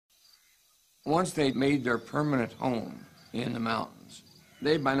Once they made their permanent home in the mountains,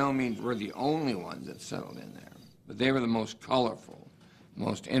 they by no means were the only ones that settled in there, but they were the most colorful,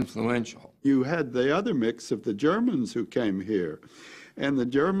 most influential. You had the other mix of the Germans who came here, and the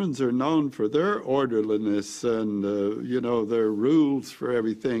Germans are known for their orderliness and, you know, their rules for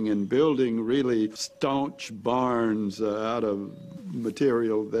everything, and building really staunch barns out of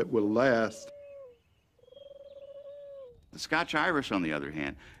material that will last. The Scotch-Irish, on the other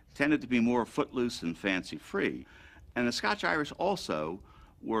hand, tended to be more footloose and fancy-free. And the Scotch-Irish also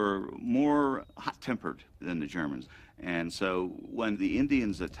were more hot-tempered than the Germans. And so when the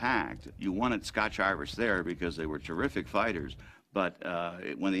Indians attacked, you wanted Scotch-Irish there because they were terrific fighters. But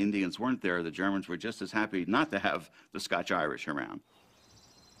when the Indians weren't there, the Germans were just as happy not to have the Scotch-Irish around.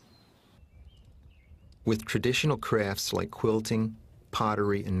 With traditional crafts like quilting,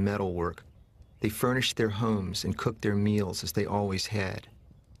 pottery, and metalwork, they furnished their homes and cooked their meals as they always had.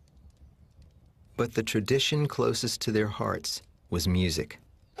 But the tradition closest to their hearts was music.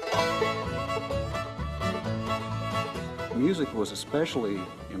 Music was especially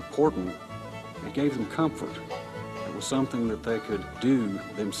important. It gave them comfort. It was something that they could do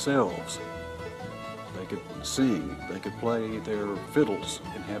themselves. They could sing, they could play their fiddles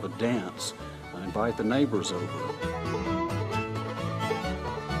and have a dance, and invite the neighbors over.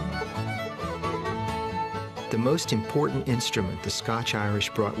 The most important instrument the Scotch-Irish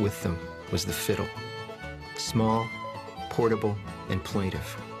brought with them was the fiddle. Small, portable, and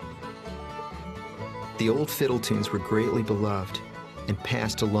plaintive. The old fiddle tunes were greatly beloved and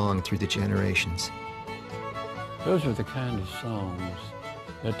passed along through the generations. Those were the kind of songs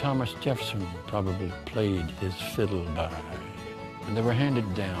that Thomas Jefferson probably played his fiddle by. And they were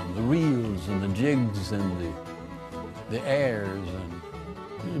handed down, the reels and the jigs and the airs,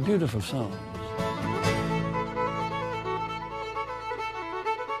 and beautiful songs.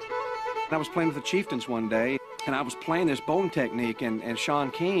 I was playing with the Chieftains one day, and I was playing this bowing technique, and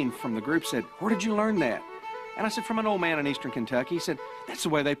Sean Keane from the group said, "Where did you learn that?" And I said, "From an old man in eastern Kentucky." He said, "That's the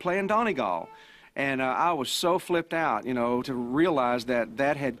way they play in Donegal." And I was so flipped out, you know, to realize that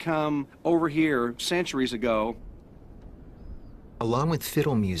that had come over here centuries ago. Along with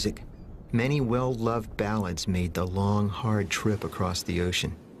fiddle music, many well-loved ballads made the long, hard trip across the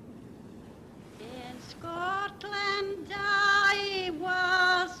ocean. In Scotland I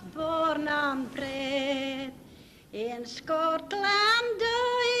was born and bred. In Scotland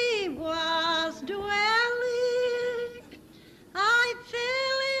I was dwelling. I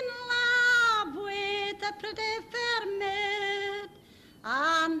fell in love with a pretty fair maid,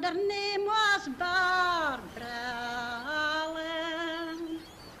 and her name was Barbara Allen.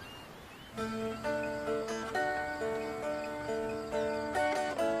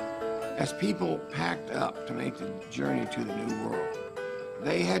 As people packed up to make the journey to the New World,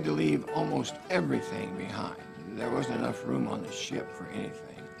 they had to leave almost everything behind. There wasn't enough room on the ship for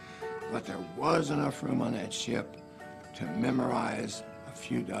anything, but there was enough room on that ship to memorize a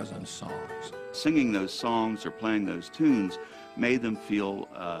few dozen songs. Singing those songs or playing those tunes made them feel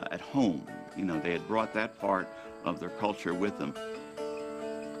at home. You know, they had brought that part of their culture with them.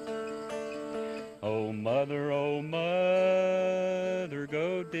 Oh, mother,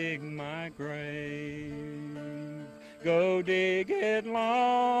 go dig my grave. Go dig it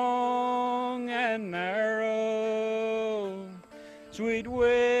long and narrow. Sweet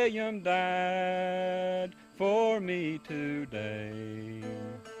William died for me today.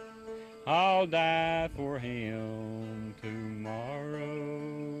 I'll die for him tomorrow.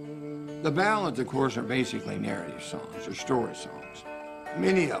 The ballads, of course, are basically narrative songs or story songs.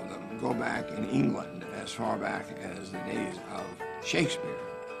 Many of them go back in England as far back as the days of Shakespeare.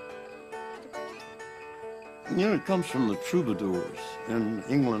 You know, it comes from the troubadours in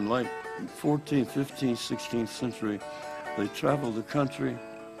England, like 14th, 15th, 16th century. They traveled the country.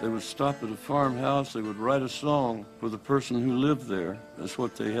 They would stop at a farmhouse. They would write a song for the person who lived there. That's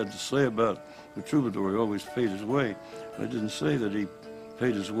what they had to say about the troubadour. He always paid his way. They didn't say that he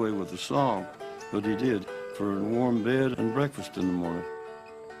paid his way with a song, but he did, for a warm bed and breakfast in the morning.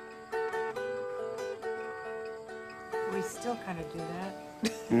 We still kind of do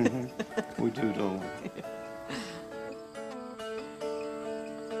that. We do, don't we?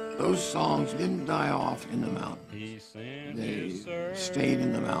 Those songs didn't die off in the mountains. They stayed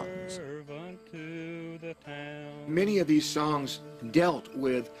in the mountains. Many of these songs dealt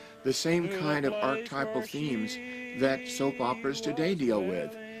with the same kind of archetypal themes that soap operas today deal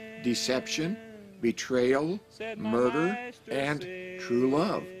with: deception, betrayal, murder, and true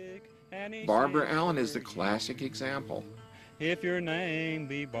love. Barbara Allen is the classic example. If your name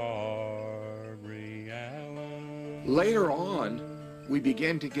be Barbara Allen. Later on, we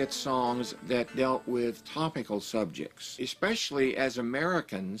began to get songs that dealt with topical subjects, especially as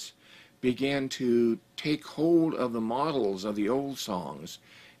Americans began to take hold of the models of the old songs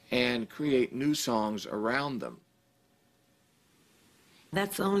and create new songs around them.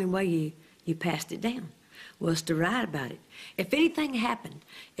 That's the only way you passed it down, was to write about it. If anything happened,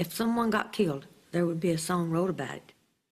 if someone got killed, there would be a song wrote about it.